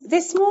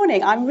This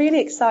morning, I'm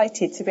really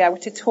excited to be able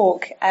to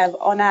talk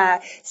on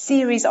our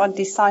series on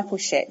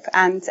discipleship.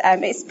 And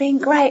it's been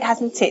great,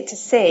 hasn't it, to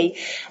see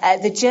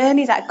the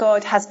journey that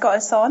God has got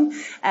us on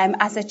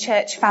as a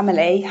church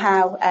family,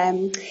 how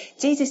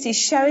Jesus is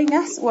showing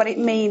us what it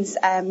means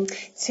to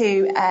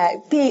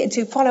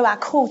follow our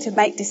call to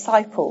make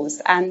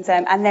disciples. And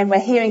then we're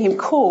hearing him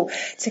call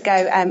to go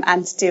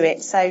and do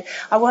it. So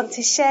I want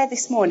to share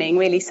this morning,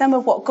 really, some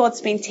of what God's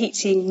been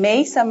teaching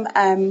me, some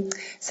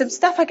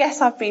stuff I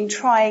guess I've been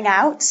trying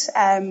out,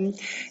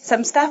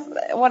 some stuff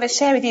I want to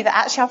share with you that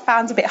actually I've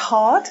found a bit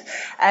hard.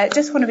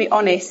 Just want to be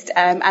honest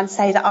and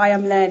say that I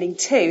am learning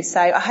too. So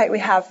I hope we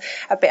have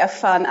a bit of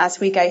fun as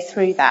we go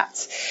through that.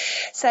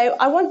 So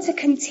I want to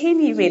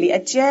continue really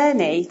a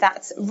journey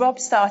that Rob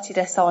started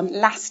us on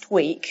last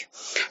week,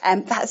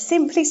 that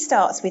simply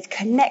starts with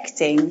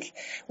connecting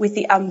with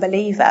the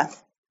unbeliever,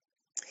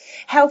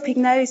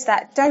 helping those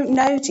that don't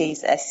know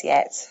Jesus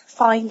yet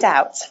find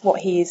out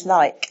what he is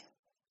like.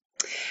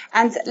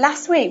 And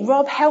last week,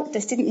 Rob helped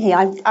us, didn't he,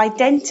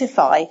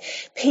 identify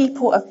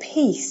people of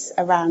peace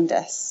around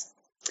us.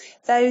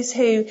 Those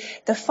who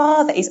the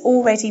Father is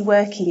already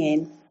working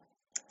in.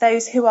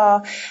 Those who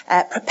are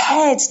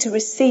prepared to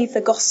receive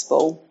the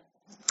gospel.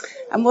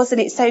 And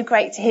wasn't it so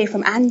great to hear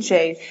from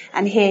Andrew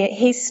and hear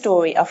his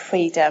story of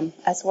freedom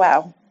as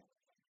well?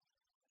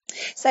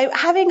 So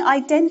having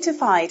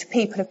identified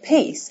people of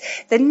peace,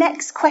 the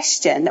next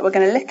question that we're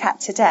going to look at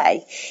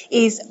today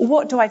is,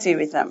 what do I do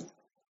with them?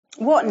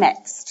 What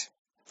next?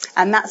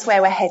 And that's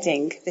where we're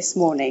heading this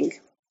morning.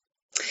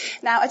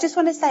 Now, I just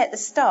want to say at the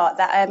start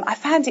that I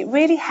found it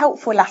really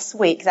helpful last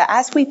week that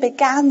as we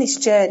began this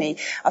journey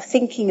of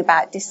thinking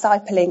about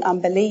discipling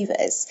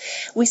unbelievers,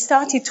 we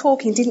started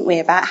talking, didn't we,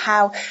 about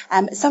how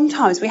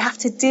sometimes we have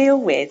to deal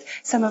with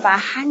some of our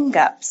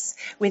hang-ups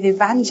with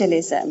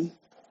evangelism.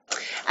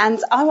 And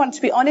I want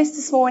to be honest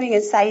this morning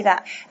and say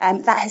that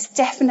that has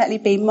definitely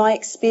been my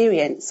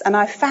experience. And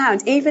I've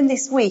found, even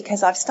this week,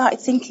 as I've started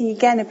thinking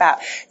again about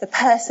the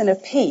person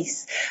of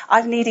peace,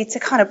 I've needed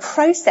to kind of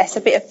process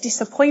a bit of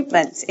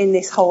disappointment in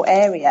this whole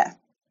area.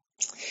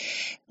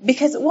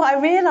 Because what I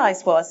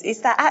realised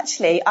is that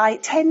actually I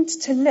tend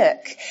to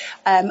look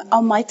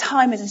on my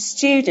time as a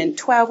student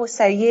 12 or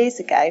so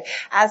years ago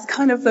as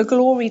kind of the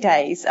glory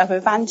days of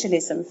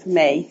evangelism for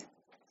me.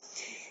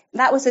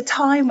 That was a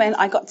time when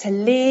I got to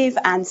live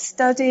and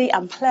study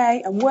and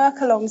play and work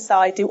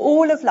alongside, do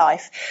all of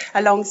life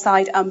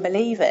alongside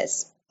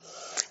unbelievers.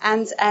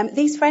 And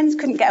these friends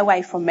couldn't get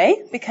away from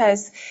me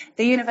because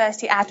the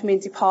university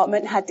admin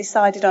department had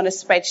decided on a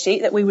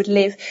spreadsheet that we would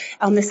live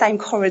on the same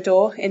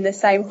corridor in the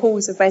same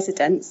halls of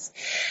residence.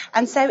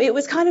 And so it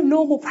was kind of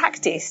normal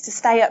practice to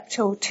stay up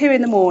till 2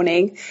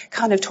 a.m,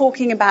 kind of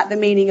talking about the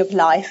meaning of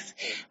life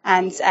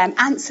and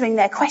answering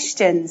their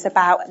questions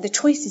about the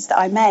choices that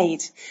I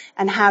made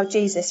and how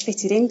Jesus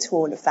fitted into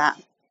all of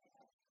that.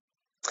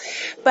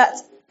 But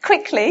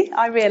quickly,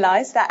 I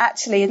realised that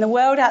actually in the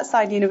world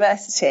outside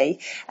university,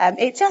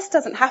 it just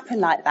doesn't happen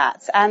like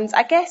that. And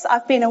I guess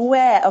I've been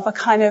aware of a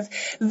kind of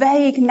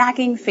vague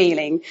nagging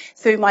feeling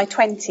through my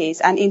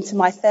 20s and into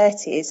my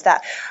 30s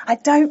that I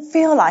don't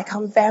feel like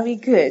I'm very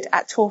good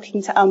at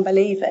talking to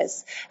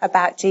unbelievers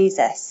about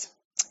Jesus.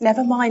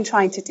 Never mind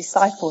trying to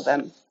disciple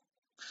them.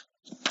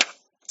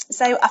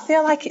 So I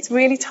feel like it's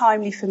really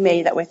timely for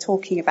me that we're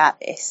talking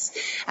about this.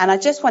 And I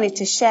just wanted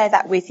to share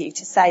that with you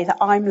to say that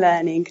I'm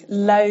learning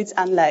loads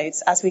and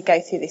loads as we go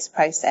through this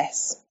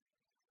process.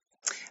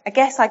 I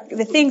guess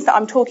the things that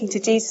I'm talking to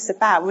Jesus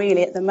about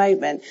really at the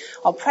moment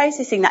are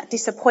processing that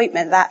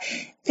disappointment that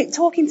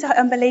talking to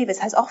unbelievers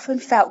has often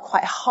felt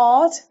quite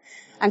hard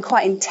and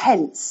quite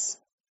intense.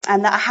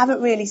 And that I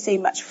haven't really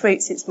seen much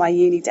fruit since my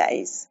uni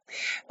days.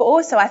 But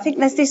also, I think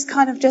there's this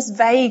kind of just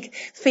vague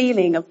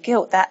feeling of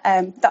guilt that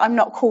I'm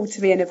not called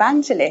to be an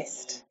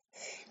evangelist.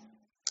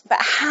 But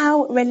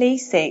how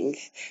releasing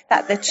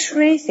that the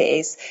truth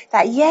is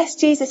that, yes,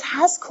 Jesus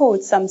has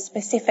called some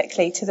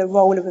specifically to the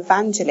role of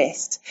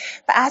evangelist.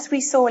 But as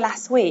we saw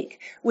last week,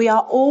 we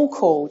are all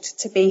called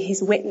to be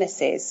his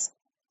witnesses.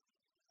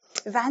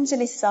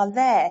 Evangelists are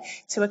there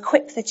to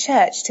equip the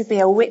church to be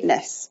a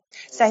witness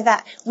so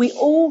that we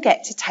all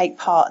get to take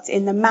part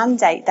in the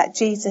mandate that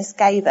Jesus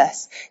gave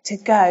us to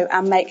go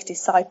and make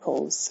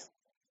disciples.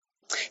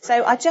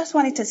 So I just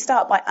wanted to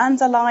start by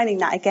underlining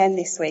that again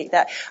this week,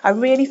 that I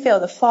really feel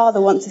the Father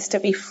wants us to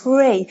be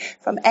free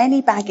from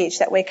any baggage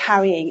that we're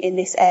carrying in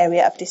this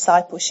area of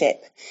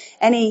discipleship,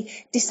 any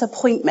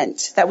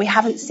disappointment that we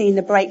haven't seen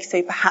the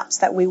breakthrough perhaps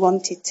that we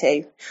wanted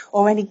to,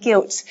 or any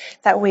guilt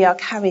that we are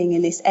carrying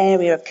in this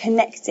area of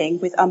connecting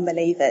with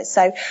unbelievers.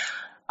 So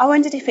I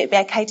wondered if it'd be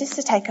okay just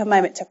to take a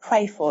moment to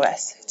pray for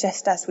us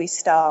just as we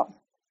start.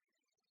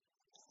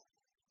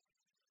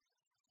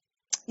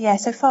 Yeah,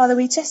 so Father,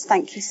 we just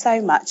thank you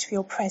so much for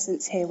your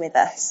presence here with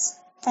us.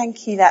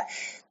 Thank you that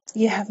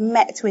you have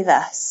met with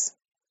us,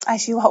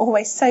 as you are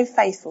always so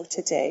faithful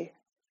to do.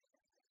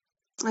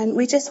 And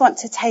we just want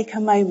to take a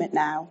moment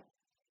now.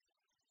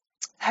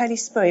 Holy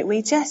Spirit,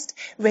 we just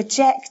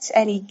reject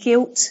any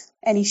guilt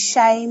any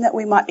shame that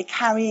we might be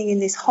carrying in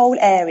this whole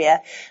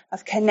area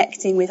of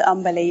connecting with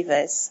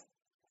unbelievers.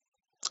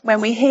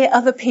 When we hear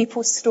other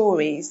people's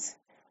stories,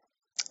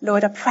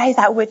 Lord, I pray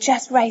that would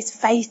just raise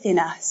faith in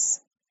us,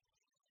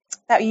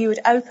 that you would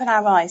open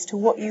our eyes to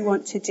what you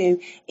want to do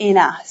in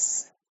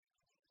us.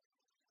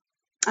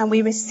 And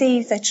we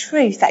receive the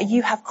truth that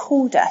you have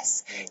called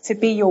us to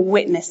be your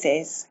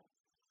witnesses,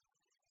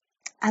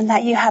 and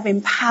that you have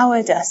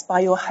empowered us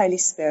by your Holy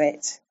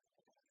Spirit.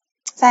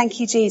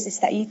 Thank you, Jesus,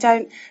 that you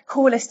don't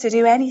call us to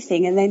do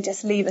anything and then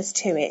just leave us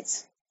to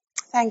it.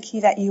 Thank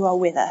you that you are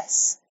with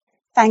us.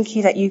 Thank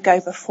you that you go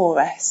before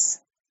us.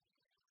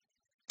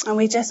 And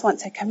we just want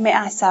to commit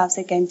ourselves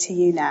again to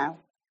you now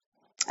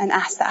and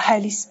ask that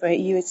Holy Spirit,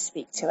 you would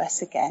speak to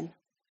us again.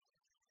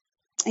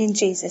 In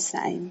Jesus'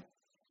 name,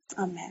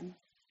 amen.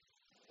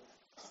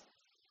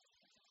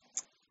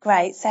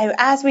 Great. So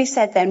as we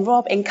said then,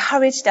 Rob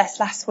encouraged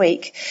us last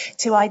week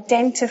to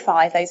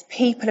identify those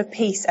people of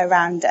peace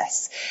around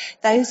us,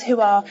 those who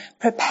are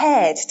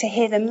prepared to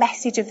hear the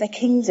message of the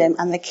kingdom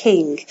and the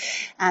King,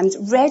 and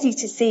ready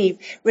to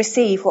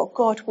receive what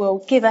God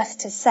will give us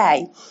to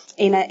say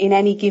in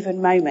any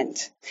given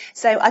moment.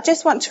 So I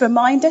just want to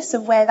remind us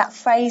of where that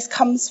phrase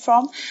comes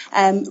from.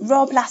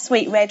 Rob last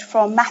week read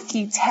from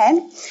Matthew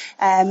 10,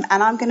 and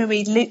I'm going to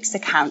read Luke's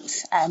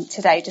account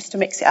today just to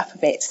mix it up a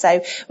bit.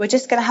 So we're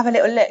just going to have a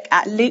little look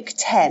at Luke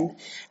 10,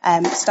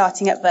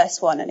 starting at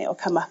verse 1, and it will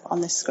come up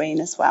on the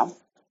screen as well.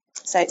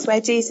 So it's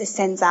where Jesus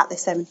sends out the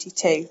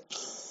 72.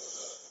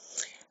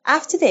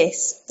 After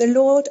this, the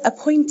Lord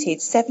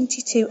appointed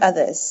 72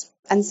 others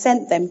and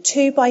sent them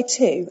 2 by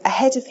 2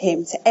 ahead of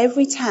him to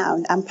every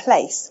town and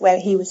place where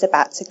he was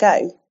about to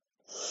go.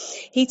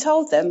 He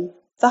told them,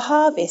 "The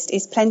harvest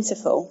is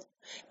plentiful,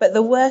 but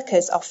the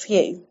workers are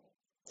few.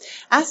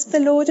 Ask the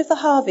Lord of the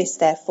harvest,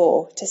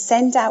 therefore, to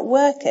send out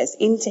workers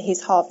into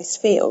his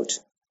harvest field.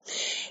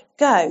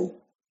 Go,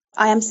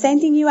 I am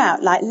sending you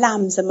out like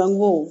lambs among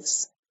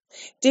wolves.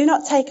 Do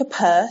not take a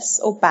purse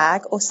or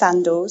bag or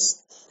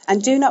sandals,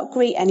 and do not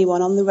greet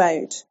anyone on the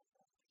road.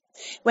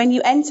 When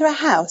you enter a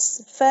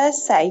house,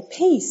 first say,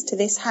 'Peace to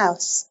this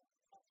house.'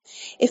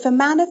 If a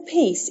man of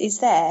peace is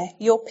there,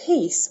 your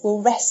peace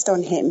will rest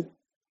on him.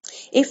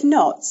 If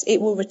not,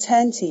 it will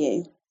return to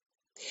you.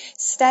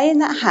 Stay in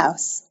that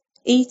house,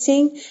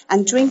 eating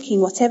and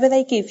drinking whatever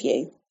they give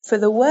you, for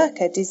the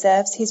worker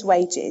deserves his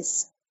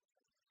wages.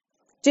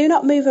 Do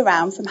not move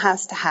around from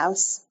house to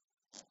house.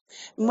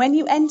 And when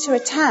you enter a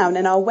town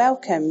and are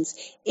welcomed,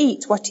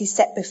 eat what is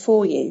set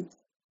before you.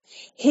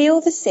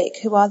 Heal the sick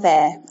who are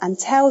there and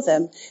tell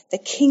them the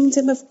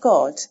kingdom of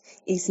God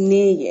is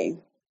near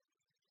you."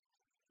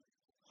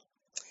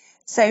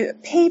 So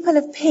people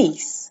of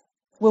peace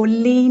will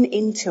lean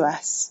into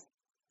us.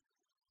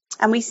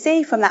 And we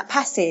see from that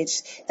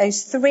passage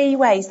those 3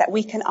 ways that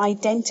we can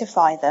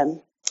identify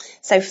them.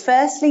 So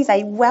firstly,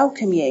 they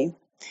welcome you.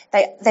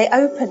 They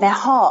open their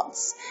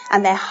hearts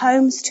and their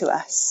homes to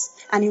us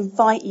and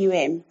invite you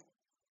in.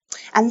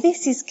 And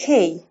this is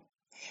key.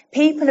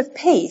 People of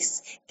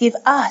peace give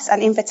us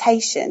an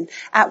invitation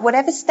at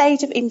whatever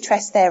stage of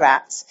interest they're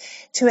at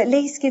to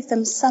least give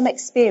them some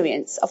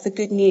experience of the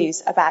good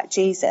news about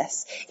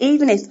Jesus,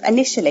 even if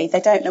initially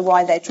they don't know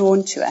why they're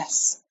drawn to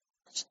us.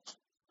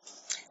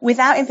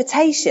 Without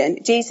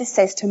invitation, Jesus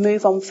says to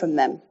move on from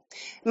them.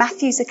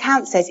 Matthew's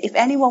account says, "If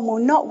anyone will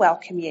not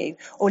welcome you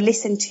or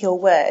listen to your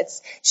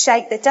words,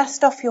 shake the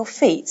dust off your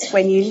feet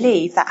when you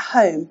leave that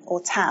home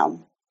or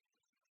town."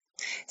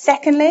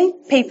 Secondly,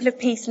 people of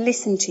peace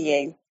listen to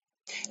you.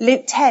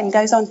 Luke 10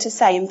 goes on to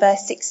say in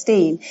verse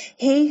 16,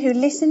 "He who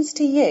listens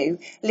to you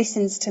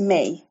listens to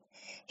me.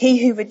 He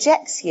who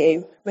rejects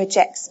you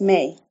rejects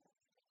me."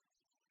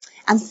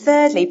 And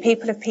thirdly,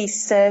 people of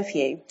peace serve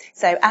you.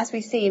 So as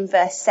we see in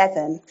verse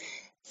 7,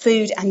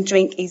 food and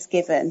drink is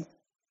given,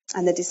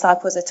 and the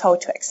disciples are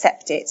told to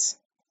accept it.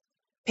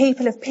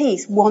 People of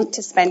peace want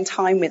to spend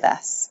time with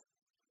us.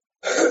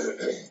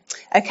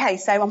 Okay,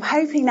 so I'm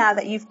hoping now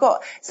that you've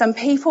got some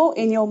people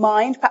in your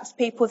mind, perhaps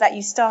people that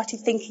you started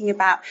thinking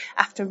about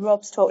after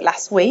Rob's talk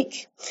last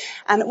week.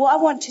 And what I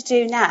want to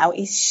do now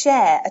is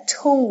share a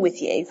tool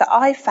with you that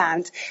I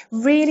found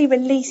really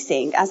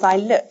releasing as I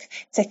look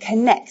to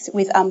connect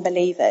with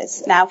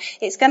unbelievers. Now,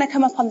 it's going to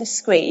come up on the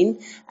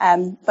screen,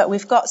 but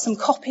we've got some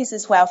copies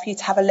as well for you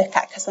to have a look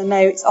at, because I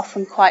know it's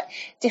often quite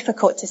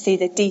difficult to see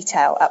the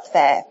detail up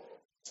there.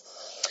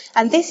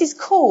 And this is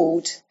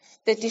called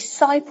the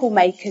Disciple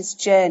Maker's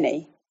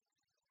Journey.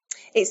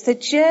 It's the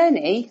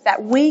journey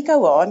that we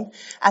go on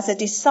as a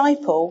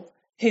disciple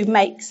who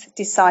makes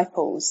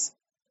disciples.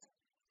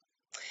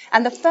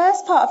 And the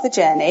first part of the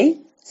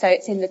journey, so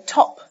it's in the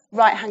top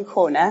right-hand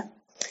corner,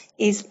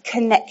 is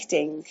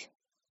connecting.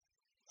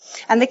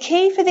 And the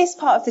key for this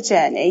part of the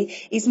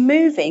journey is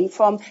moving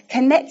from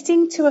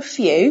connecting to a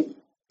few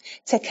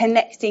to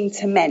connecting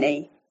to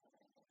many.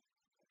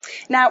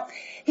 Now,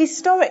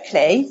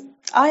 historically,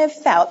 I have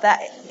felt that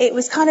it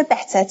was kind of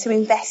better to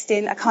invest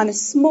in a kind of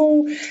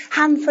small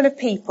handful of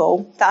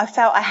people that I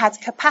felt I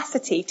had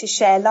capacity to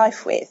share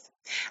life with.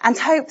 and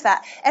hope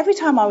that every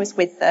time I was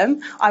with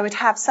them, I would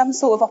have some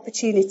sort of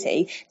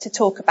opportunity to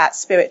talk about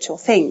spiritual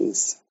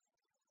things.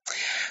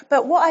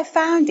 But what I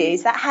found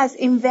is that has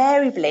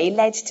invariably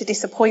led to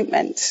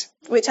disappointment,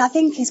 which I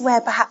think is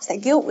where perhaps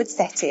that guilt would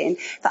set in,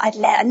 that I'd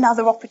let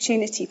another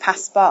opportunity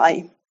pass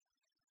by.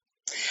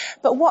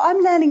 But what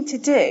I'm learning to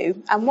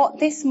do, and what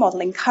this model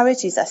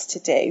encourages us to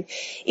do,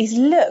 is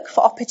look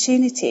for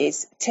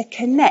opportunities to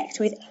connect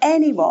with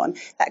anyone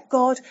that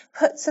God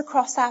puts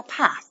across our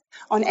path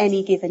on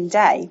any given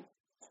day.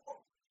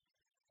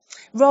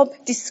 Rob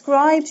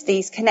described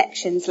these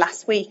connections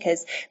last week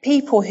as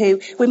people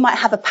who we might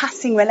have a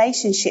passing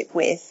relationship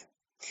with.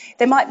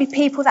 There might be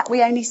people that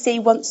we only see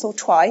once or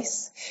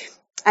twice,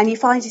 and you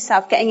find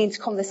yourself getting into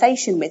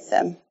conversation with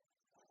them.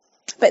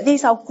 But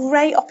these are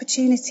great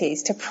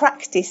opportunities to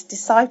practice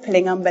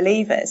discipling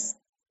unbelievers,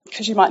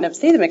 because you might never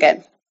see them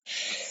again.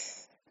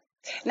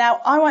 Now,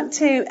 I want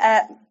to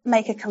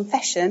make a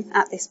confession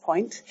at this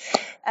point.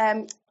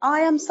 I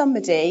am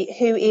somebody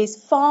who is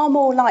far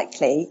more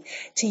likely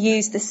to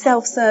use the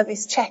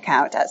self-service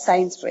checkout at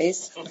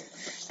Sainsbury's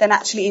than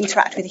actually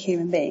interact with a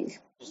human being.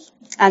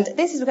 And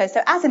this is because,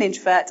 so as an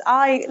introvert,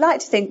 I like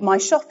to think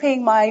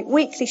my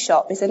weekly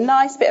shop is a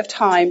nice bit of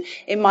time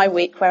in my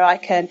week where I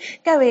can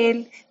go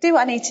in, do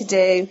what I need to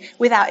do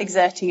without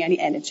exerting any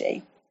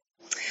energy.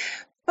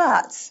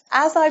 But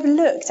as I've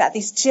looked at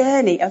this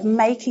journey of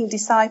making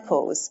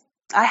disciples,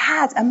 I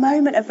had a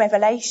moment of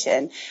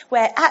revelation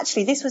where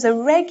actually this was a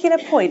regular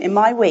point in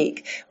my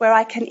week where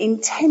I can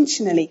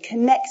intentionally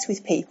connect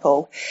with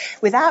people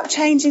without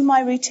changing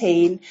my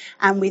routine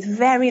and with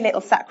very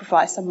little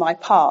sacrifice on my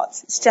part.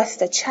 It's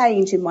just a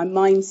change in my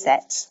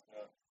mindset.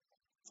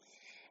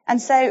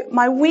 And so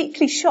my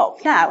weekly shop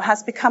now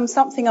has become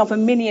something of a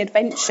mini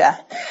adventure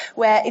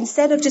where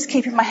instead of just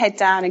keeping my head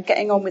down and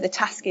getting on with the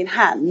task in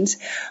hand,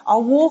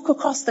 I'll walk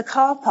across the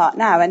car park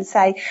now and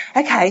say,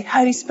 okay,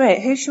 Holy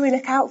Spirit, who should we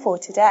look out for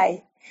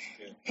today?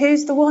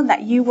 Who's the one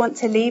that you want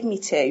to lead me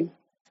to?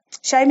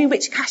 Show me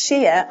which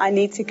cashier I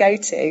need to go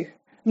to.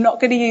 I'm not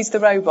going to use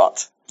the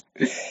robot.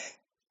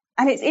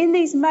 And it's in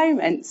these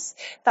moments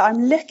that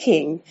I'm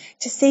looking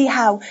to see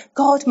how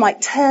God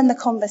might turn the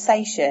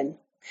conversation,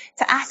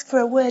 to ask for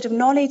a word of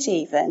knowledge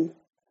even,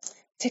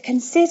 to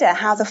consider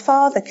how the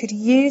Father could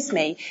use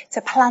me to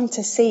plant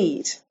a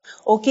seed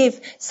or give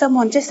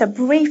someone just a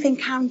brief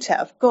encounter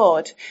of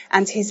God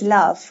and his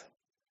love.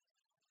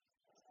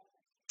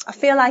 I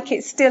feel like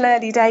it's still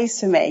early days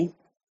for me,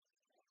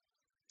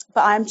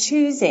 but I'm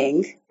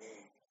choosing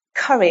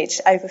courage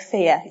over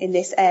fear in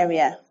this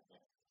area.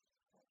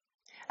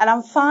 And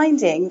I'm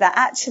finding that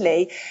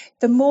actually,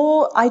 the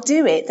more I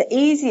do it, the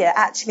easier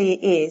actually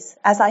it is,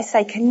 as I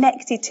say,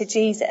 connected to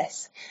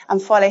Jesus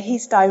and follow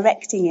his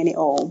directing in it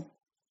all.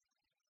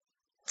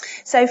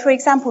 So, for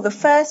example, the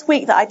first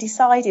week that I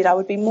decided I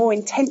would be more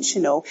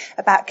intentional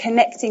about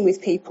connecting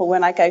with people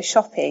when I go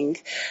shopping,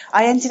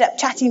 I ended up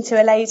chatting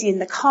to a lady in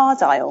the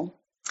card aisle.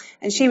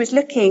 And she was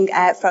looking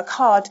for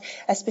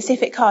a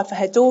specific card for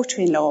her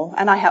daughter-in-law,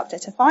 and I helped her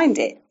to find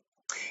it.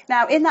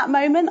 Now, in that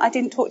moment, I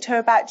didn't talk to her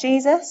about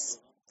Jesus.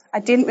 I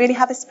didn't really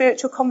have a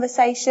spiritual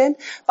conversation,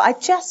 but I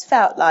just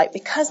felt like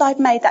because I'd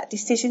made that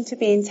decision to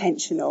be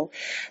intentional,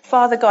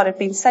 Father God had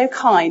been so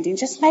kind in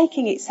just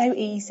making it so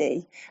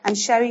easy and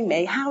showing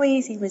me how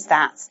easy was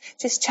that,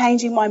 just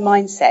changing my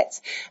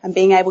mindset and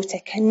being able to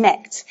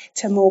connect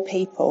to more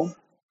people.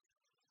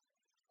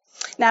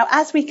 Now,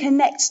 as we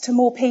connect to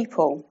more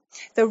people,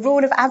 the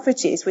rule of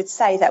averages would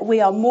say that we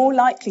are more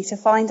likely to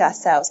find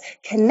ourselves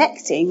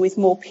connecting with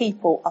more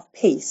people of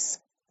peace.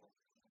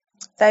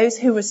 Those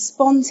who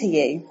respond to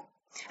you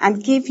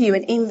and give you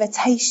an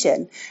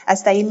invitation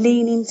as they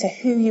lean into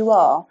who you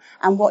are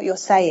and what you're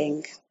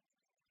saying.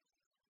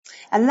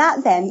 And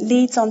that then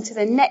leads on to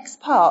the next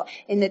part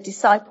in the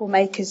disciple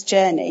maker's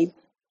journey,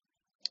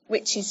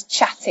 which is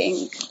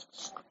chatting.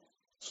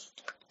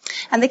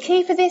 And the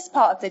key for this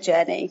part of the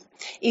journey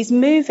is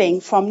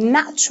moving from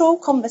natural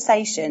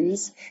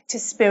conversations to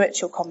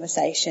spiritual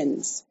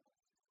conversations.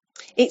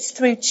 It's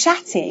through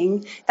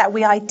chatting that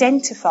we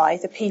identify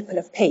the people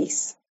of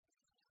peace.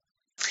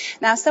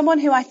 Now, someone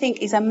who I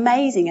think is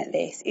amazing at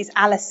this is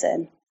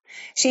Alison.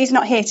 She's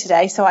not here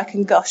today, so I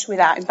can gush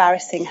without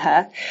embarrassing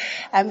her.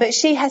 But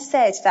she has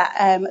said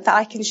that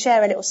I can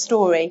share a little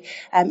story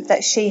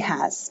that she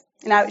has.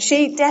 Now,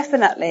 she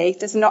definitely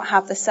does not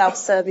have the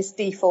self-service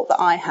default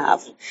that I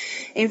have.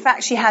 In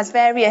fact, she has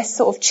various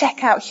sort of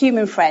checkout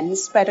human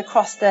friends spread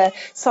across the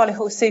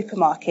Solihull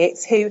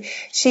supermarkets who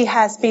she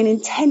has been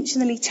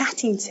intentionally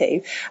chatting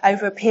to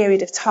over a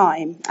period of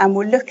time and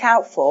will look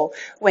out for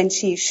when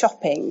she's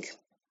shopping.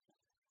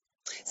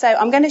 So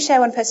I'm going to share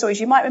one of her stories.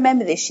 You might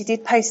remember this. She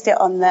did post it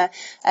on the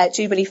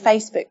Jubilee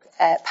Facebook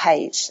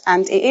page.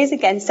 And it is,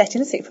 again, set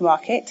in a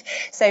supermarket.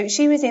 So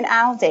she was in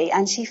Aldi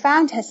and she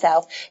found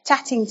herself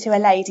chatting to a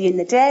lady in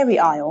the dairy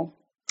aisle.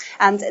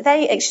 And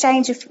they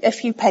exchanged a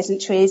few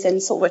pleasantries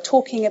and sort of were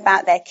talking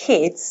about their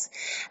kids.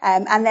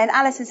 And then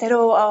Alison said,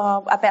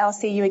 I bet I'll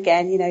see you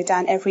again,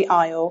 down every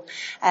aisle.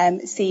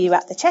 See you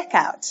at the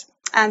checkout.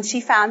 And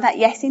she found that,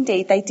 yes,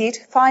 indeed, they did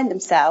find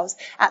themselves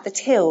at the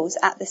tills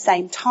at the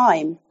same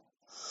time.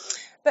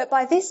 But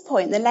by this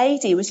point, the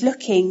lady was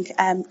looking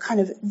kind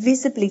of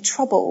visibly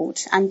troubled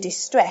and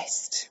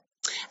distressed.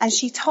 And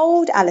she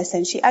told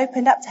Alison, she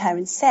opened up to her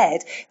and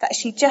said that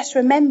she just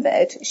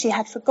remembered she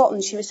had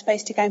forgotten she was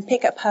supposed to go and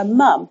pick up her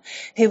mum,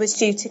 who was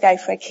due to go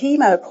for a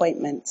chemo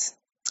appointment.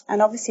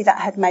 And obviously that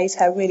had made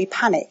her really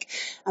panic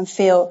and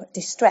feel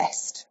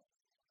distressed.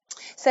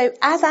 So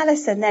as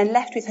Alison then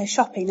left with her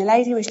shopping, the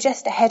lady was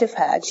just ahead of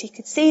her, and she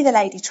could see the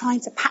lady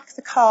trying to pack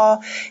the car,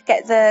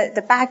 get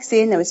the bags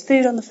in. There was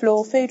food on the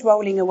floor, food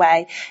rolling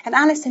away. And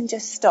Alison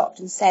just stopped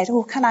and said,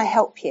 "Oh, can I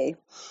help you?"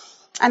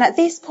 And at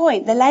this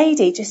point, the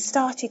lady just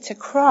started to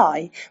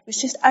cry, was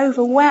just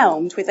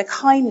overwhelmed with the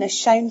kindness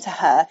shown to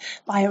her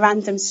by a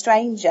random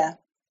stranger.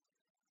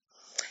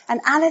 And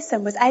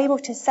Alison was able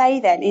to say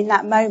then in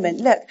that moment,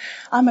 "Look,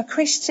 I'm a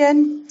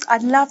Christian.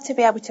 I'd love to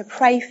be able to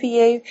pray for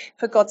you,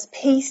 for God's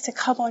peace to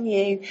come on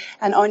you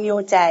and on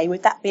your day.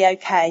 Would that be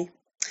okay?"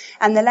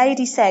 And the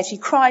lady said, she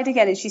cried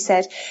again and she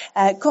said,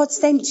 "God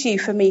sent you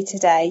for me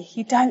today.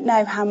 You don't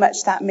know how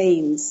much that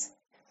means."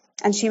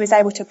 And she was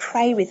able to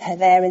pray with her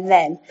there and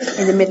then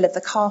in the middle of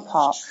the car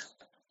park.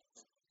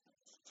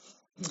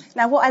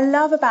 Now, what I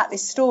love about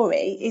this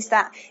story is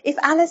that if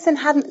Alison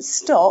hadn't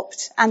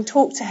stopped and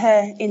talked to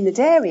her in the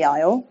dairy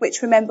aisle,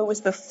 which remember was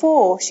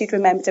before she'd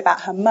remembered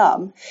about her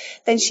mum,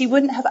 then she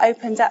wouldn't have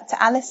opened up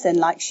to Alison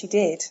like she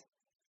did.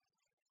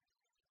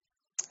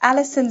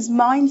 Alison's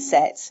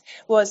mindset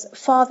was,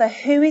 "Father,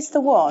 who is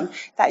the one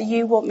that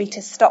you want me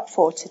to stop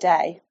for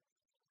today?"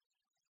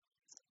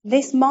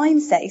 This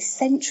mindset is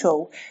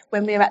central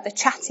when we're at the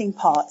chatting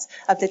part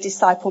of the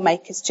disciple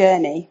maker's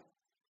journey.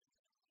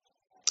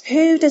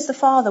 Who does the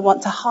Father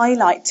want to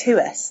highlight to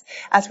us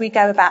as we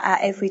go about our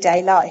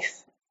everyday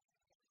life?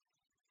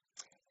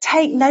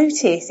 Take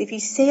notice if you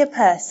see a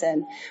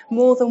person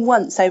more than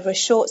once over a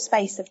short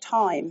space of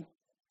time,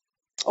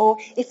 or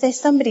if there's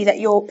somebody that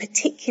you're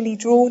particularly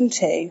drawn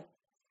to.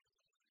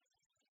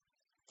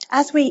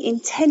 As we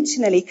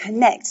intentionally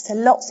connect to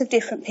lots of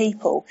different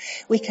people,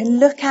 we can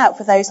look out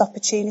for those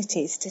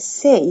opportunities to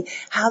see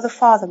how the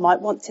Father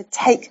might want to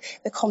take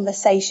the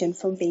conversation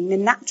from being the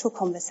natural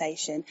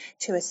conversation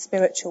to a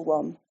spiritual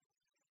one.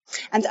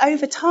 And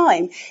over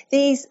time,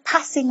 these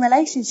passing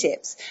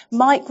relationships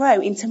might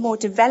grow into more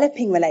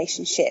developing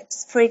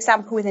relationships, for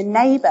example, with a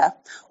neighbour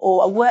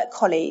or a work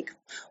colleague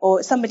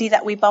or somebody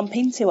that we bump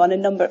into on a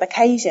number of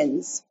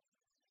occasions.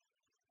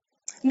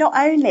 Not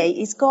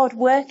only is God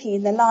working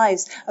in the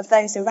lives of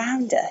those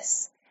around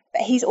us,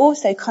 but he's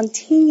also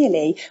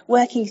continually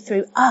working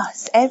through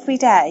us every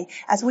day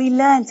as we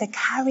learn to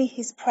carry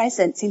his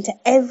presence into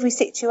every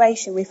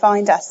situation we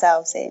find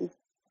ourselves in.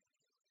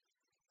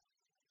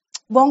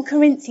 1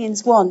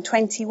 Corinthians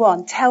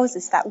 1:21 tells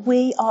us that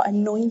we are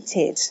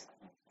anointed.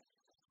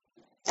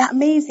 That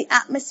means the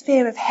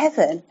atmosphere of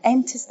heaven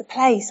enters the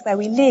place where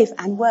we live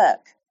and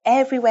work,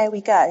 everywhere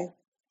we go.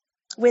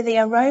 We're the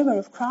aroma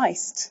of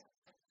Christ.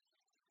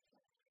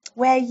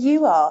 Where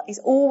you are is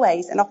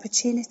always an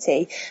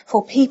opportunity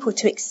for people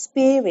to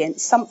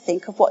experience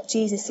something of what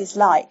Jesus is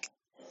like.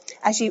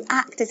 As you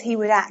act as he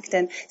would act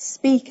and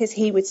speak as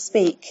he would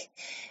speak,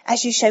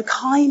 as you show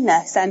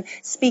kindness and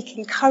speak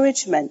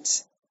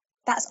encouragement,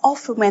 that's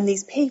often when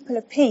these people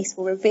of peace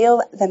will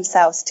reveal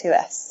themselves to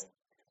us.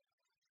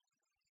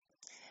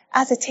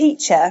 As a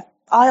teacher,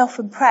 I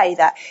often pray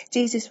that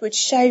Jesus would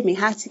show me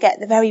how to get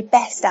the very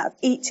best out of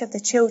each of the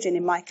children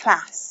in my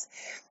class.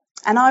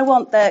 And I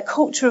want the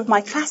culture of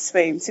my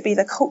classroom to be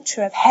the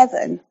culture of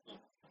heaven.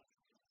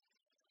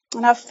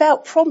 And I've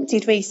felt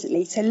prompted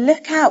recently to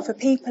look out for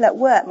people at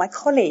work, my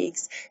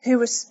colleagues, who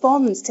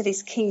respond to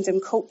this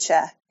kingdom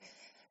culture.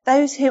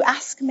 Those who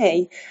ask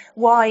me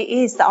why it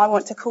is that I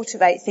want to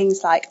cultivate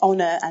things like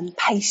honour and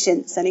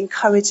patience and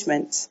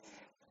encouragement.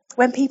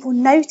 When people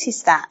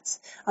notice that,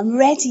 I'm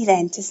ready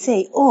then to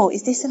see,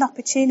 is this an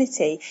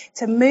opportunity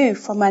to move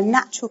from a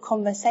natural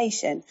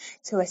conversation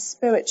to a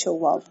spiritual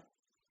one?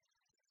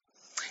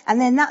 And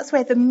then that's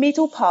where the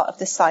middle part of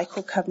the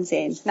cycle comes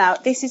in. Now,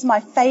 this is my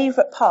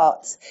favourite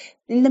part.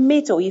 In the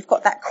middle, you've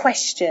got that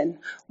question,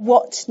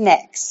 what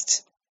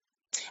next?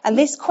 And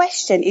this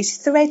question is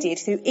threaded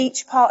through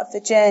each part of the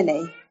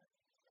journey.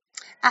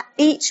 At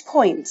each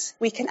point,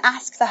 we can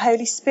ask the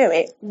Holy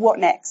Spirit, what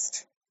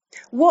next?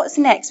 What's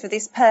next for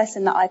this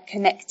person that I've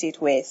connected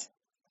with?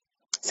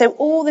 So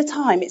all the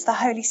time, it's the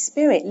Holy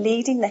Spirit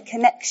leading the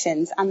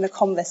connections and the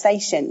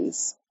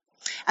conversations.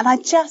 And I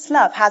just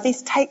love how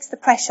this takes the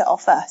pressure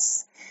off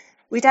us.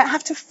 We don't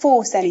have to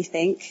force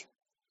anything.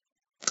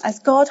 As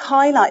God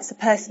highlights the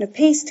person of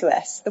peace to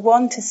us, the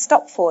one to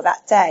stop for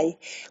that day,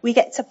 we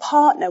get to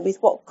partner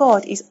with what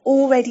God is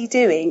already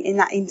doing in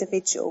that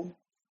individual.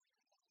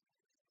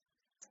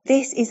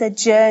 This is a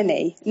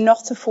journey,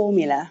 not a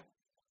formula.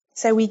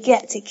 So we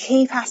get to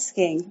keep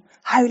asking,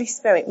 Holy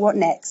Spirit, what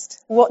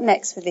next? What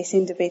next for this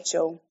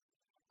individual?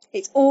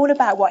 It's all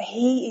about what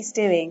he is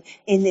doing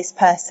in this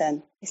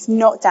person. It's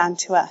not down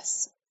to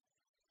us.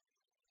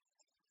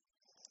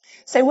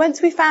 So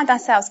once we found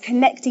ourselves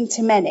connecting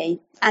to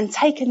many, and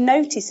taken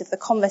notice of the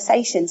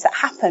conversations that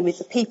happen with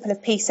the people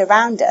of peace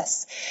around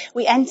us,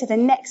 we enter the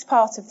next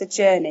part of the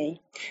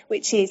journey,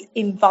 which is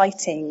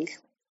inviting.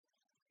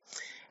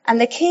 And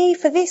the key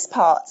for this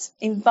part,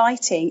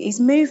 inviting, is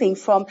moving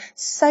from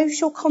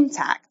social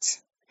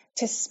contact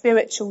to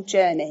spiritual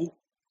journey.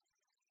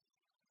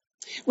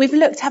 We've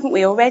looked, haven't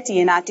we, already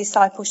in our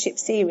discipleship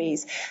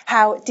series,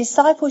 how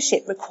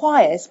discipleship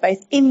requires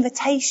both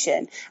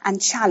invitation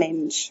and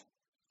challenge.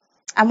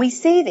 And we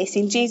see this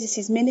in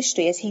Jesus'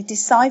 ministry as he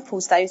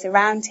disciples those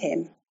around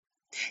him.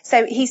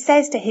 So he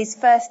says to his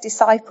first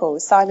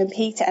disciples, Simon,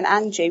 Peter and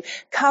Andrew,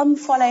 "Come,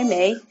 follow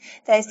me,"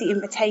 there's the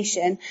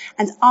invitation,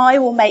 "and I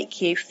will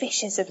make you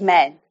fishers of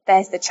men,"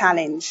 there's the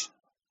challenge.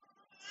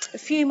 A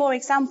few more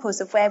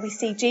examples of where we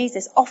see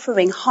Jesus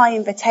offering high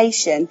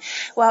invitation.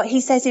 Well,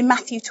 he says in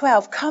Matthew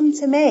 12, "Come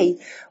to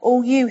me,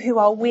 all you who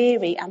are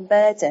weary and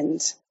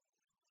burdened."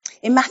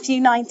 In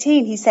Matthew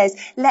 19, he says,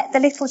 "Let the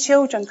little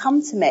children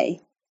come to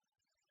me."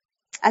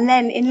 And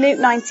then in Luke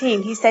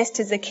 19, he says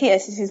to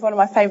Zacchaeus, this is one of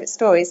my favourite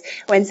stories,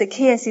 when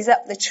Zacchaeus is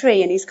up the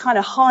tree and he's kind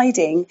of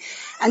hiding,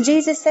 and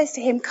Jesus says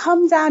to him,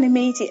 "Come down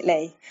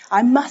immediately.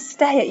 I must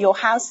stay at your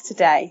house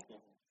today."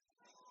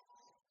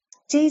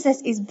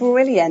 Jesus is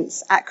brilliant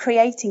at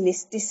creating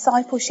this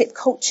discipleship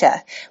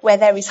culture where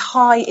there is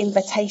high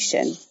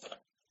invitation.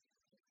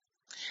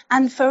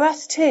 And for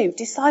us too,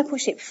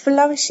 discipleship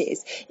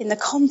flourishes in the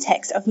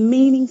context of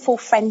meaningful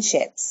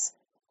friendships,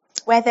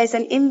 where there's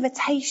an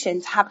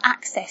invitation to have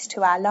access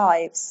to our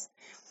lives,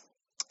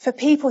 for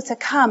people to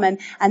come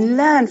and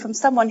learn from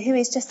someone who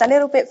is just a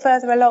little bit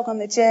further along on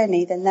the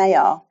journey than they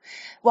are,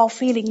 while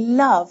feeling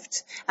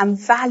loved and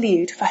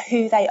valued for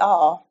who they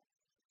are.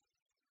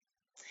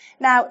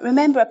 Now,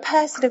 remember, a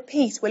person of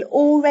peace will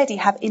already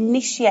have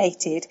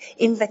initiated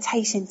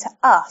invitation to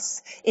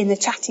us in the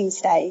chatting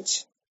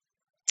stage.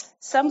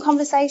 Some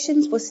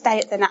conversations will stay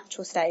at the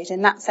natural stage,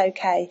 and that's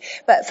okay.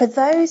 But for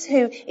those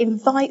who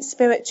invite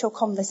spiritual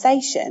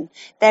conversation,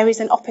 there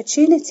is an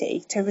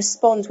opportunity to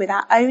respond with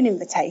our own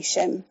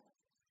invitation.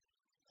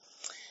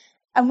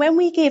 And when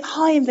we give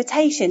high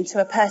invitation to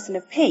a person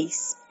of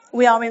peace,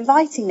 we are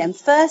inviting them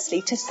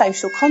firstly to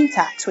social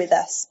contact with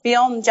us,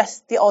 beyond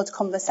just the odd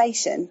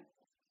conversation.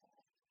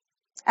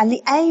 And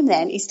the aim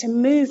then is to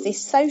move this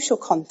social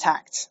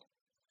contact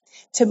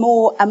to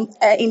more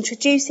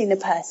introducing the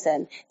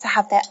person to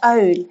have their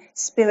own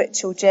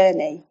spiritual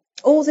journey.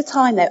 All the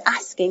time though,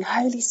 asking,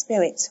 "Holy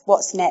Spirit,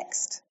 what's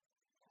next?"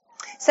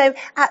 So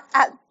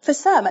for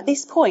some at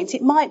this point,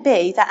 it might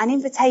be that an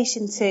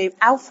invitation to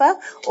Alpha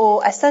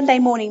or a Sunday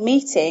morning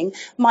meeting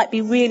might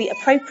be really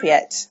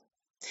appropriate.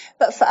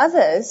 But for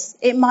others,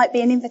 it might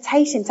be an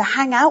invitation to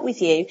hang out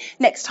with you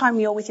next time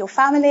you're with your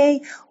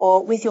family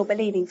or with your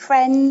believing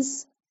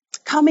friends,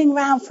 coming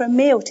round for a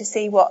meal to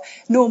see what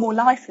normal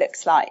life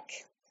looks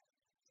like.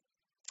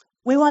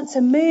 We want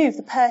to move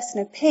the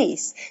person of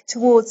peace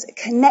towards a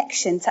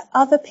connection to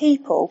other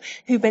people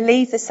who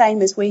believe the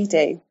same as we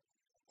do,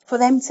 for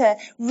them to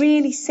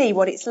really see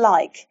what it's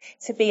like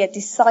to be a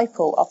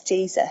disciple of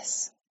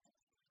Jesus.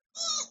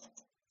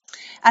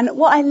 And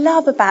what I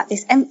love about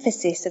this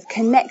emphasis of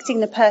connecting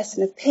the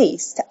person of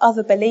peace to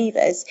other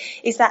believers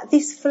is that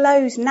this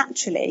flows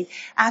naturally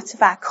out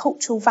of our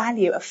cultural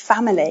value of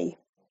family.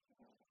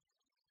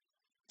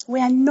 We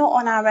are not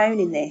on our own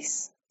in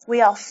this.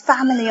 We are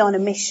family on a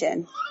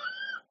mission.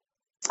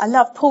 I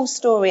love Paul's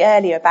story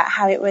earlier about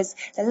how it was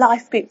the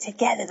life group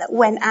together that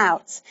went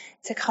out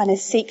to kind of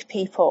seek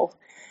people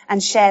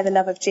and share the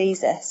love of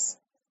Jesus.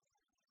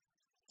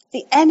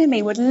 The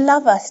enemy would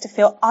love us to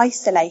feel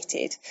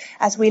isolated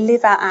as we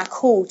live out our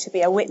call to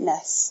be a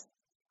witness.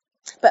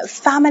 But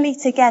family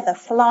together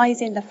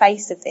flies in the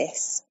face of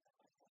this.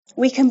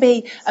 We can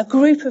be a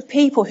group of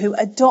people who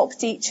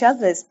adopt each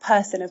other's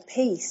person of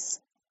peace.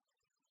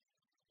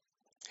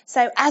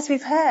 So as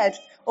we've heard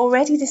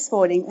already this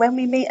morning, when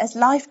we meet as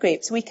life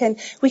groups, we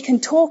can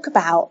talk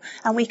about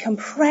and we can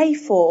pray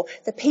for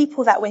the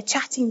people that we're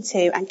chatting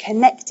to and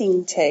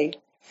connecting to.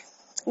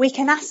 We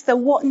can ask the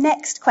what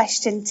next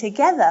question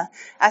together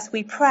as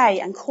we pray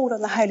and call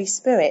on the Holy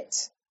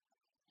Spirit.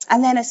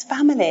 And then as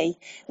family,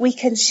 we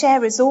can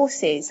share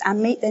resources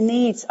and meet the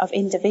needs of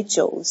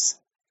individuals.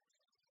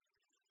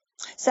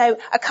 So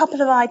a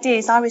couple of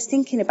ideas I was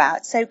thinking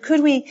about. So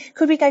could we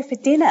go for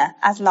dinner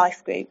as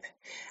life group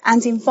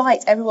and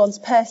invite everyone's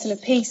person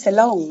of peace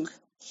along?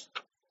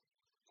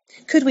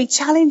 Could we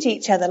challenge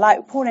each other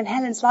like Paul and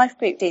Helen's life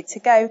group did to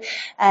go,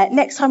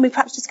 next time we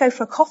perhaps just go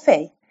for a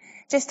coffee,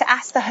 just to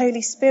ask the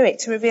Holy Spirit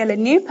to reveal a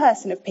new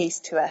person of peace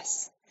to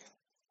us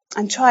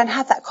and try and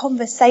have that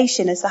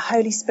conversation as the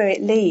Holy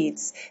Spirit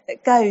leads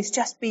that goes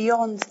just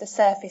beyond the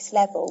surface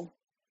level.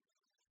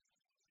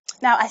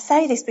 Now, I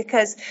say this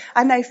because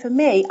I know for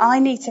me, I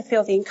need to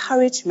feel the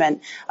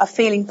encouragement of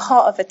feeling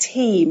part of a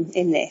team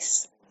in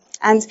this.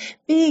 And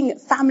being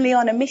family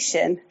on a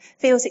mission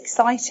feels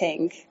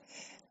exciting.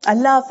 I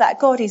love that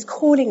God is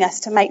calling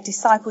us to make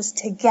disciples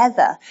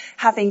together,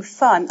 having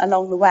fun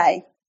along the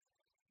way.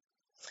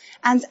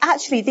 And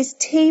actually, this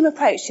team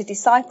approach to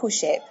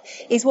discipleship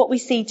is what we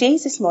see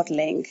Jesus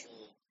modelling.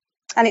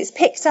 And it's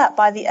picked up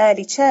by the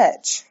early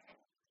church.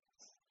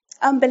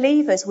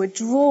 Unbelievers were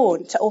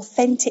drawn to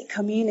authentic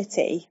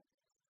community.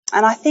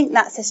 And I think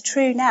that's as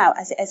true now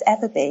as it has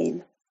ever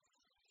been.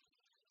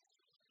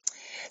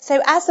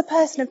 So as the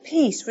person of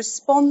peace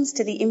responds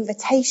to the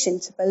invitation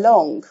to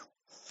belong,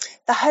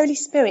 the Holy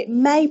Spirit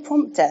may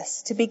prompt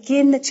us to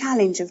begin the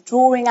challenge of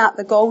drawing out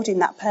the gold in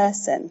that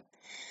person.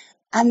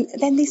 And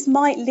then this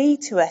might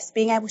lead to us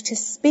being able to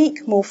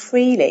speak more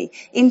freely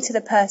into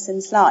the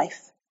person's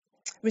life,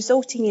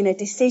 resulting in a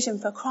decision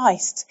for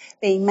Christ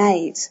being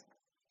made.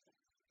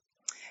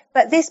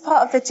 But this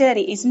part of the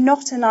journey is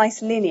not a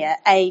nice linear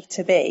A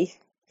to B.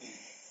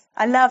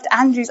 I loved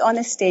Andrew's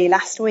honesty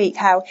last week,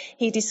 how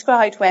he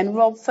described when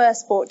Rob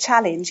first bought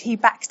Challenge, he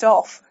backed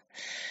off.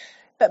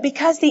 But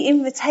because the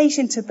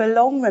invitation to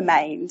belong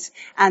remained,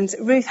 and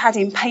Ruth had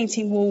him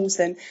painting walls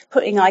and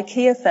putting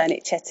IKEA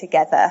furniture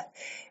together,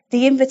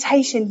 the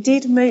invitation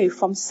did move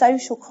from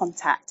social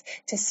contact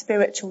to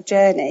spiritual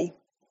journey.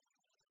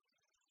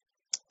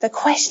 The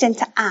question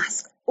to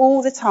ask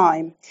all the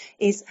time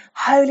is,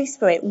 Holy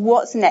Spirit,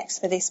 what's next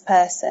for this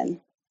person?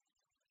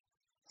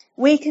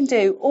 We can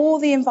do all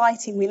the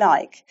inviting we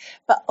like,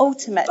 but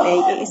ultimately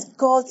it is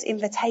God's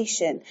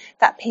invitation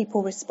that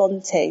people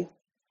respond to.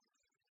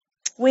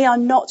 We are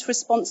not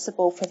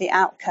responsible for the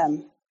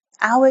outcome.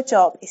 Our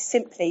job is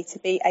simply to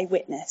be a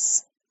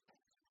witness.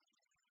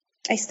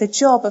 It's the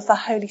job of the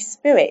Holy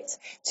Spirit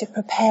to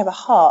prepare a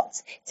heart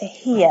to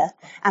hear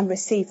and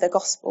receive the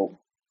gospel.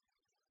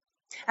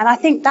 And I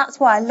think that's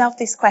why I love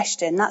this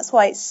question. That's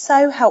why it's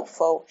so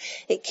helpful.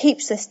 It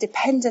keeps us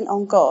dependent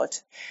on God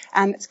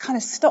and it kind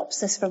of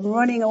stops us from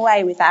running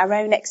away with our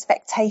own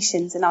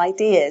expectations and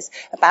ideas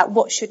about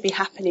what should be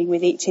happening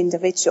with each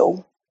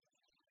individual.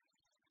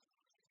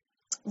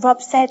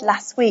 Rob said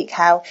last week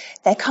how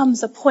there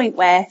comes a point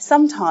where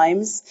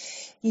sometimes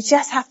you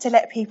just have to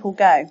let people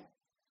go.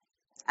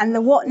 And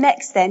the what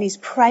next then is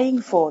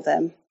praying for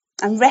them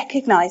and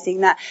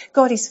recognizing that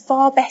God is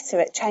far better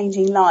at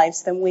changing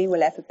lives than we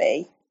will ever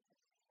be.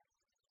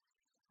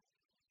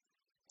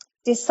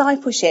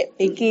 Discipleship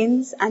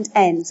begins and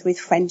ends with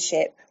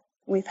friendship.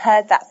 We've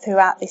heard that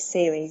throughout this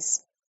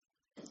series.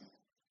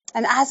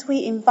 And as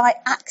we invite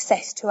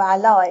access to our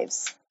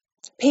lives,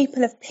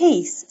 people of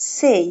peace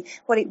see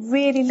what it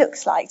really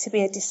looks like to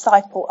be a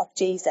disciple of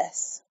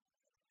Jesus.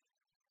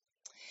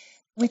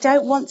 We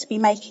don't want to be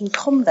making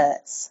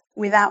converts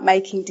without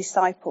making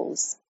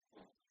disciples,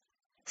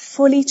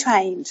 fully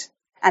trained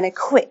and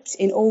equipped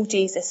in all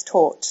Jesus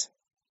taught.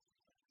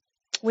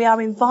 We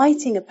are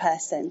inviting a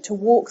person to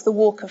walk the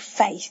walk of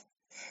faith,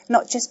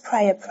 not just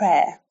pray a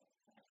prayer.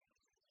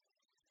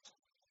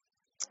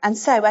 And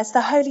so as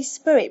the Holy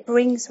Spirit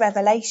brings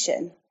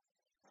revelation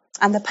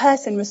and the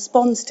person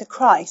responds to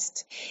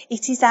Christ,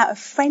 it is out of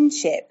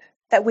friendship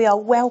that we are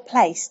well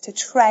placed to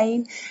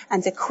train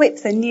and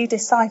equip the new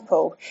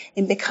disciple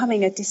in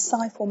becoming a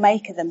disciple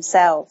maker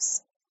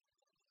themselves.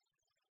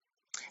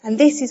 And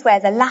this is where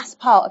the last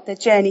part of the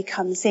journey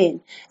comes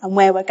in and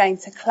where we're going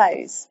to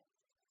close.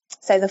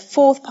 So the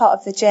fourth part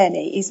of the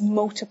journey is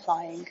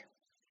multiplying.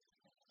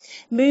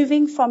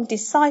 Moving from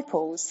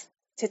disciples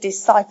to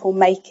disciple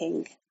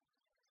making.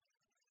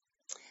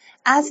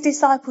 As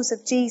disciples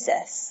of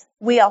Jesus,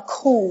 we are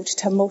called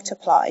to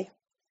multiply.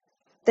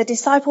 The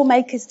disciple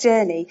maker's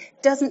journey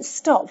doesn't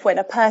stop when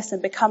a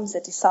person becomes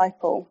a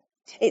disciple.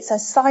 It's a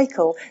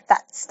cycle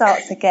that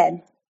starts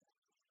again.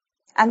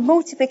 And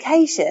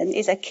multiplication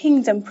is a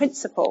kingdom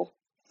principle.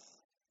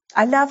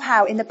 I love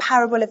how in the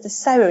parable of the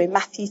sower in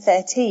Matthew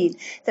 13,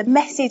 the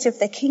message of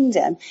the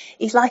kingdom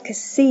is like a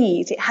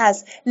seed. It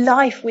has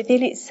life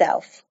within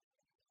itself.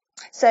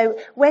 So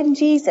when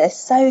Jesus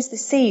sows the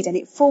seed and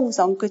it falls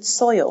on good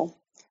soil,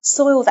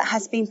 soil that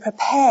has been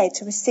prepared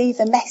to receive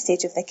the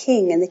message of the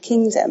king and the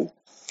kingdom,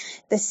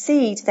 the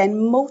seed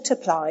then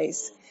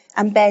multiplies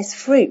and bears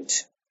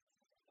fruit,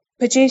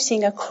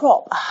 producing a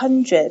crop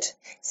 100,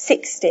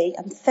 60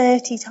 and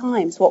 30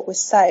 times what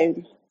was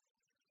sown.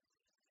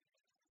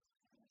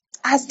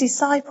 As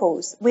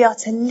disciples, we are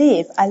to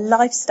live a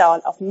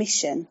lifestyle of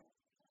mission.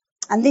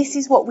 And this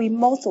is what we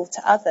model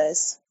to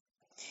others.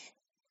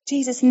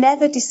 Jesus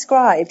never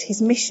described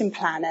his mission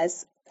plan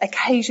as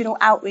occasional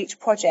outreach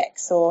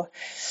projects or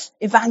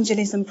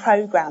evangelism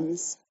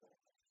programs.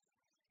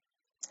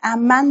 Our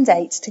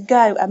mandate to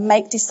go and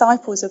make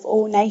disciples of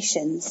all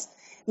nations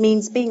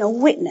means being a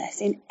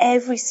witness in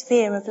every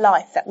sphere of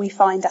life that we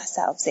find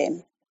ourselves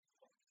in.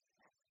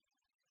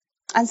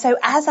 And so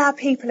as our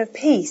people of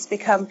peace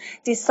become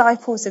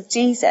disciples of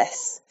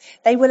Jesus,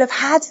 they will have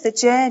had the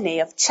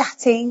journey of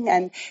chatting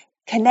and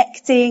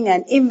connecting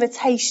and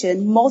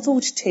invitation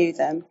modelled to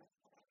them.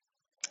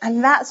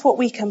 And that's what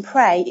we can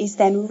pray is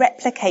then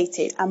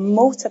replicated and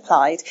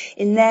multiplied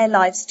in their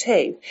lives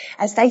too,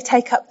 as they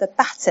take up the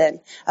baton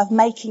of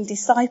making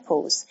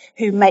disciples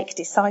who make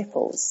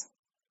disciples.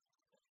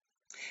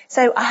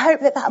 So I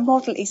hope that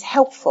model is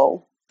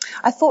helpful.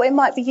 I thought it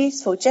might be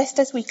useful just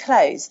as we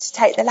close to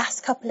take the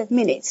last couple of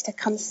minutes to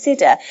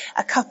consider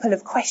a couple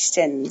of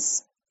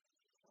questions.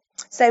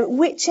 So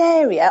which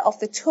area of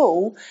the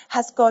tool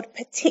has God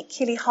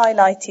particularly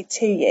highlighted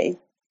to you?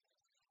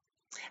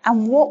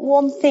 And what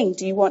one thing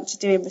do you want to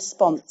do in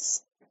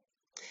response?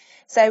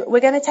 So we're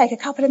going to take a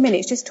couple of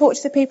minutes, just talk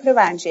to the people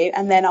around you,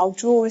 and then I'll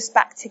draw us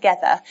back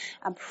together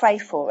and pray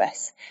for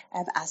us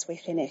as we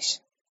finish.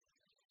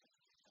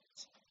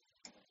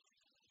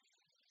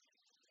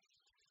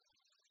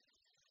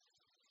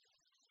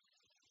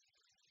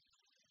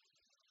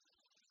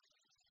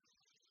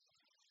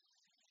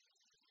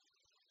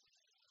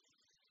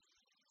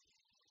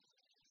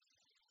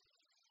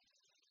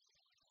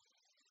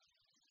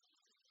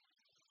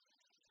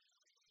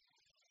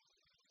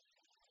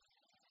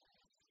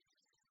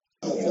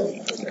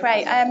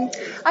 Great.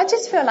 I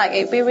just feel like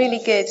it'd be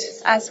really good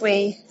as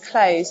we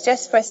close,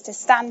 just for us to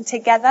stand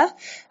together.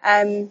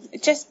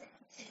 Just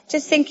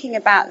thinking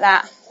about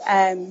that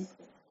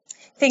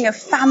thing of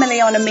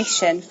family on a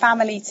mission,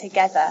 family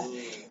together,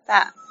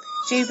 that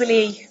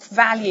Jubilee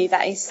value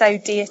that is so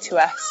dear to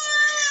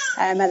us,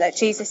 and that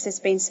Jesus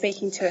has been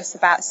speaking to us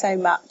about so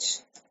much.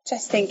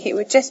 Just think it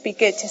would just be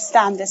good to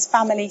stand as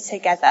family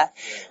together.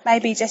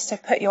 Maybe just to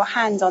put your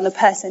hand on the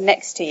person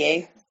next to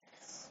you,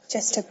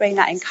 just to bring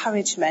that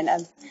encouragement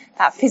and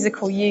that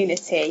physical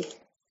unity.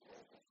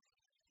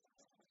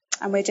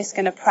 And we're just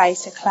going to pray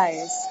to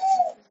close.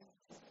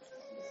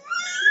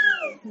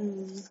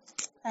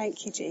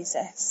 Thank you,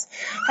 Jesus.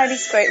 Holy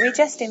Spirit, we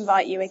just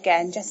invite you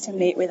again just to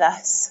meet with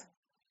us.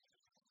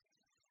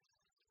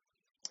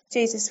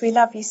 Jesus, we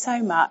love you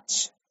so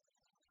much.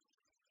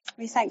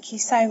 We thank you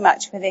so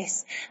much for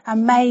this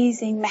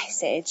amazing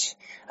message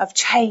of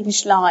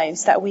changed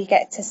lives that we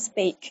get to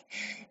speak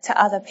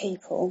to other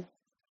people.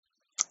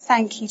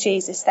 Thank you,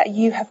 Jesus, that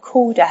you have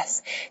called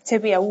us to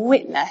be a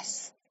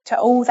witness to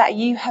all that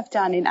you have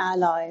done in our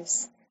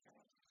lives,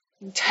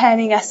 and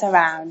turning us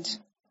around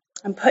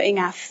and putting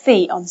our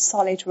feet on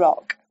solid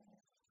rock.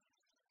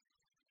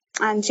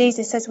 And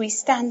Jesus, as we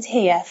stand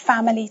here,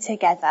 family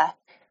together,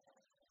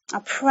 I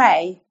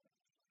pray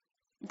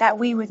that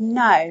we would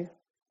know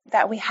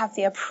that we have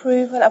the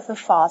approval of the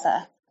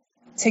Father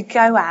to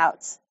go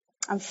out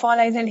and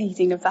follow the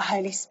leading of the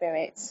Holy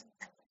Spirit.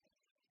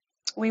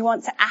 We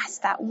want to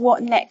ask that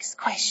what next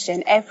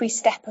question every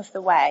step of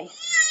the way.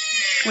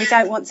 We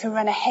don't want to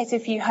run ahead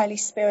of you, Holy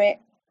Spirit.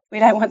 We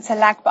don't want to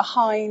lag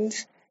behind.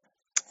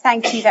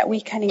 Thank you that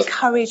we can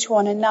encourage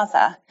one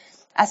another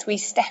as we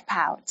step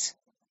out,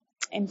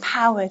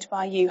 empowered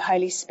by you,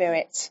 Holy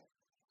Spirit,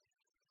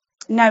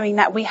 knowing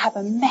that we have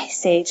a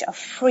message of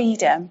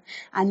freedom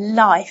and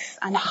life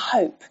and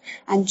hope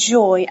and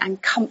joy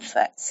and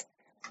comfort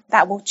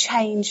that will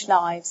change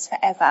lives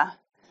forever.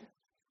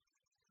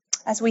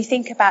 As we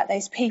think about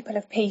those people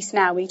of peace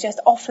now, we just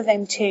offer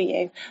them to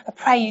you. I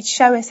pray you'd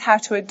show us how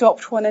to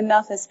adopt one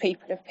another's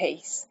people of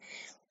peace.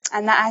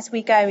 And that as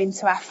we go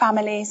into our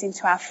families,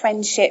 into our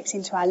friendships,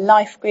 into our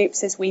life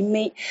groups, as we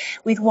meet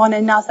with one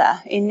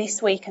another in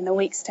this week and the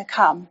weeks to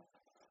come,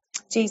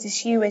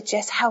 Jesus, you would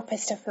just help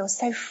us to feel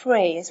so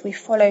free as we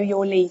follow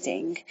your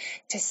leading,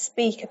 to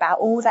speak about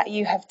all that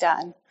you have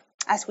done,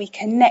 as we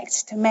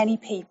connect to many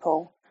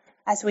people,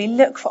 as we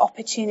look for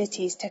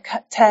opportunities to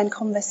turn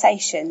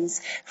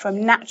conversations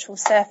from natural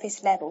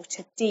surface level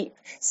to deep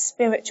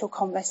spiritual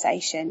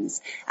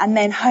conversations. And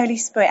then, Holy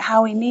Spirit,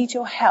 how we need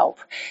your help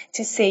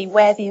to see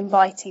where the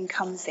inviting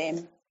comes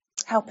in.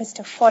 Help us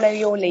to follow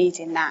your lead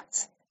in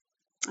that.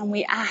 And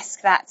we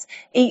ask that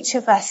each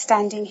of us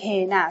standing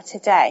here now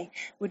today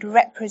would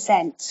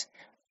represent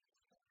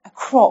a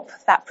crop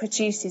that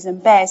produces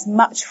and bears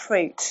much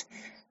fruit,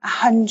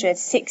 100,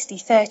 60,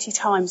 30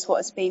 times what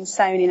has been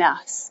sown in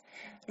us.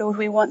 Lord,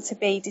 we want to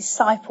be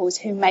disciples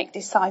who make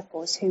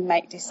disciples who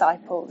make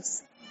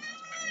disciples.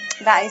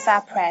 That is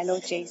our prayer,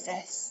 Lord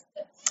Jesus.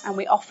 And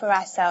we offer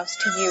ourselves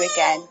to you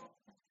again.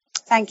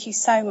 Thank you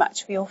so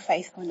much for your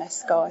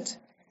faithfulness, God.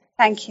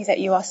 Thank you that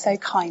you are so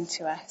kind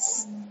to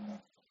us.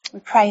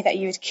 We pray that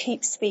you would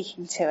keep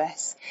speaking to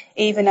us,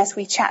 even as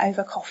we chat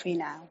over coffee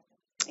now.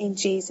 In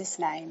Jesus'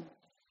 name,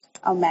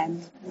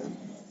 amen.